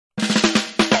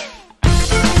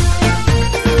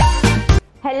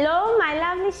Hello, my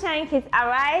lovely Shine Kids,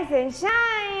 arise and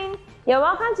shine! You're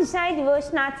welcome to Shine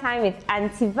Devotional Time with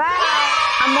Auntie Vi.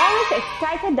 I'm always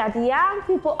excited that young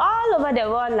people all over the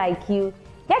world like you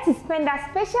get to spend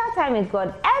that special time with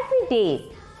God every day.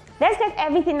 Let's get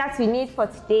everything that we need for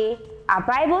today, our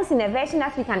Bibles in a version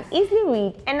that we can easily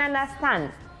read and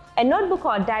understand, a notebook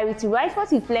or diary to write what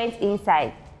we've learned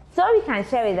inside, so we can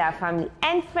share with our family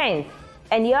and friends.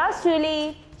 And yours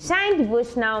truly, Shine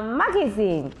Devotional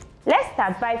Magazine. Let's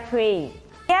start by praying.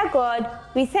 Dear God,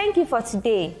 we thank you for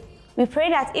today. We pray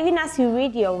that even as we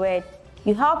read your word,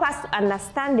 you help us to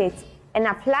understand it and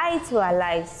apply it to our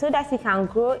lives so that we can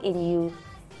grow in you.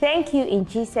 Thank you in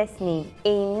Jesus' name.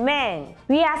 Amen.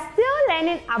 We are still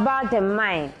learning about the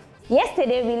mind.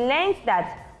 Yesterday we learned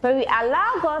that when we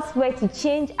allow God's word to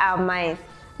change our minds,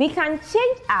 we can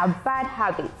change our bad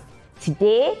habits.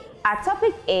 Today, our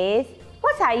topic is,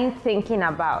 what are you thinking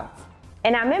about?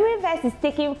 And our memory verse is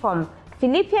taken from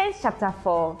Philippians chapter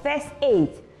 4, verse 8.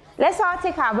 Let's all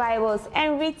take our Bibles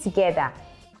and read together.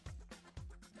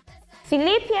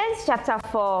 Philippians chapter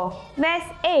 4, verse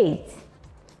 8.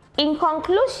 In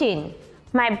conclusion,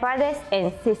 my brothers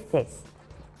and sisters,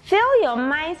 fill your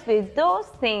minds with those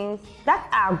things that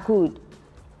are good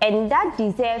and that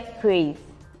deserve praise,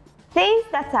 things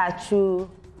that are true,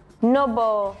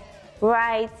 noble,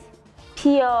 right,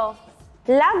 pure,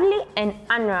 lovely, and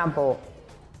honorable.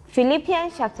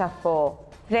 Philippians chapter 4,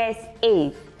 verse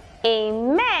 8.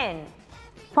 Amen.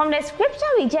 From the scripture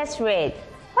we just read,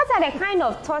 what are the kind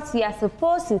of thoughts we are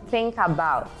supposed to think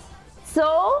about?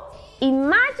 So,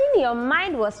 imagine your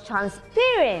mind was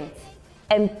transparent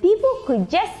and people could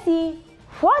just see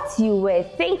what you were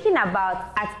thinking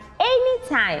about at any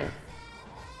time.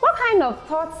 What kind of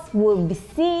thoughts will be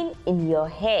seen in your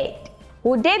head?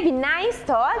 Would they be nice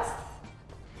thoughts?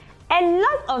 And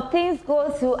lots of things go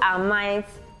through our minds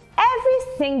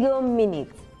every single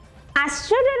minute. As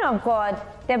children of God,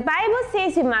 the Bible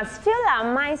says we must fill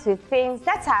our minds with things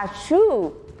that are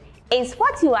true. Is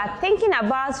what you are thinking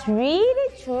about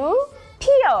really true?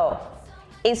 Pure.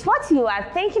 Is what you are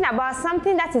thinking about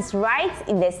something that is right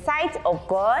in the sight of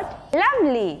God?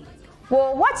 Lovely.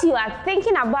 Will what you are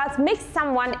thinking about make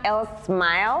someone else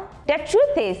smile? The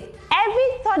truth is,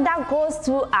 every thought that goes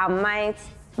through our minds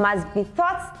must be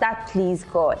thoughts that please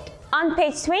God. On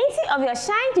page 20 of your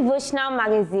Shine Devotional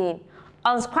Magazine,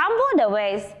 unscramble the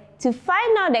words to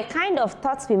find out the kind of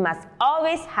thoughts we must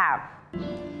always have.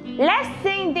 Let's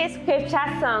sing this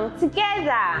scripture song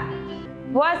together.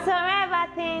 Whatsoever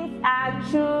things are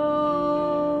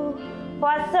true,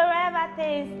 whatsoever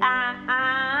things are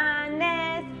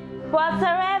honest,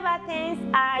 whatsoever things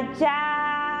are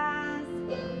just,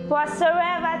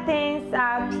 whatsoever things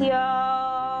are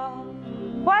pure,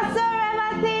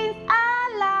 whatsoever things are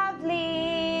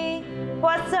lovely,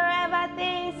 whatsoever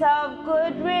things of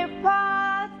good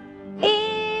report,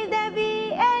 if there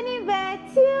be any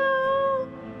virtue,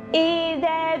 if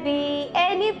there be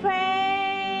any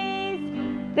praise,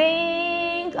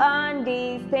 think on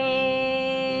these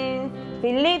things.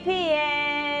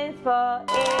 Philippians 4:8.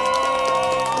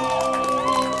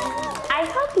 I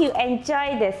hope you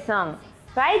enjoyed the song.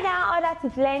 Write down all that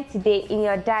you've learned today in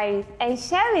your diaries and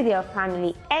share with your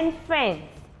family and friends.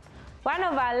 One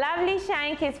of our lovely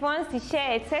Shine Kids wants to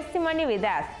share a testimony with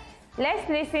us. Let's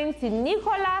listen to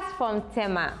Nicholas from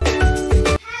Tema.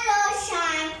 Hello,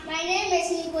 Shine. My name is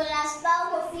Nicholas.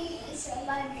 Biography is a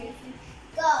biography.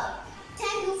 God,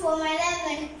 thank you for my life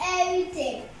and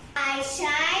everything. I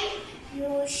shine,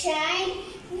 you shine,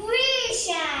 we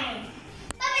shine.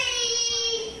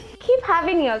 Bye. Keep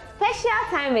having your special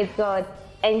time with God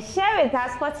and share with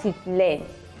us what you've learned.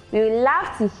 We would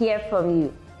love to hear from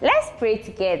you. Let's pray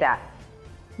together.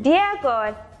 Dear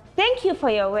God, thank you for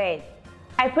your word.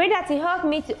 I pray that you help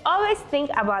me to always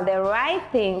think about the right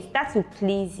things that will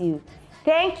please you.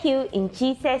 Thank you in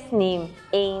Jesus' name.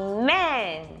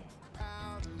 Amen.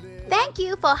 Thank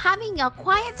you for having your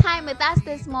quiet time with us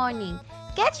this morning.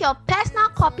 Get your personal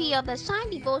copy of the Shine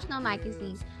Devotional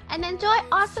Magazine and enjoy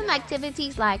awesome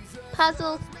activities like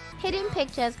puzzles, hidden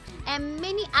pictures, and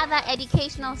many other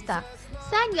educational stuff.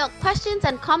 Send your questions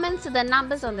and comments to the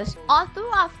numbers on the or through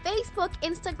our Facebook,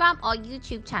 Instagram, or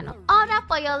YouTube channel. Order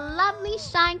for your lovely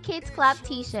Shine Kids Club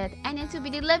t-shirt and it will be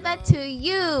delivered to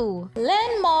you.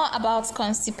 Learn more about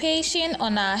constipation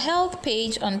on our health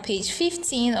page on page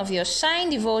 15 of your Shine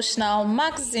Devotional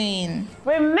Magazine.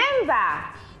 Remember,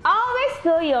 always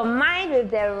fill your mind with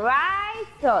the right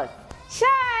thoughts.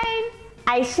 Shine!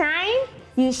 I shine,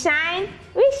 you shine,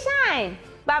 we shine.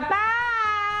 Bye-bye!